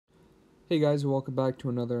Hey guys, welcome back to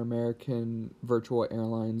another American Virtual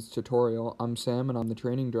Airlines tutorial. I'm Sam and I'm the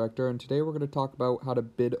training director, and today we're going to talk about how to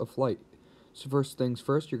bid a flight. So first things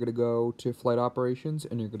first, you're going to go to Flight Operations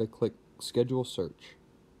and you're going to click Schedule Search.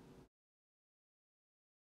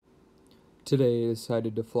 Today I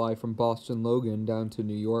decided to fly from Boston Logan down to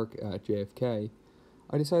New York at JFK.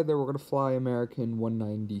 I decided that we're going to fly American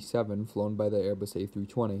 197 flown by the Airbus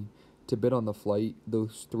A320. To bid on the flight,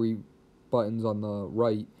 those three buttons on the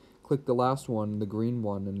right, click the last one, the green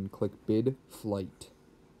one, and click Bid Flight.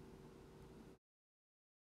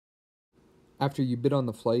 After you bid on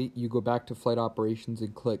the flight, you go back to Flight Operations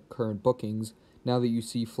and click Current Bookings, now that you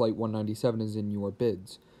see Flight 197 is in your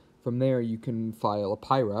bids. From there, you can file a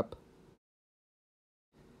PIREP.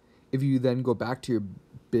 If you then go back to your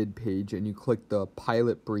bid page and you click the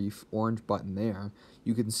Pilot Brief orange button there,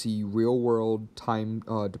 you can see real-world time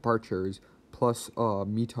departures plus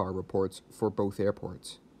METAR reports for both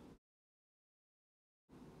airports.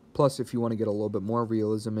 Plus, if you want to get a little bit more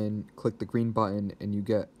realism in, click the green button and you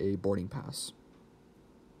get a boarding pass.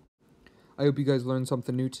 I hope you guys learned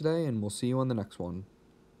something new today, and we'll see you on the next one.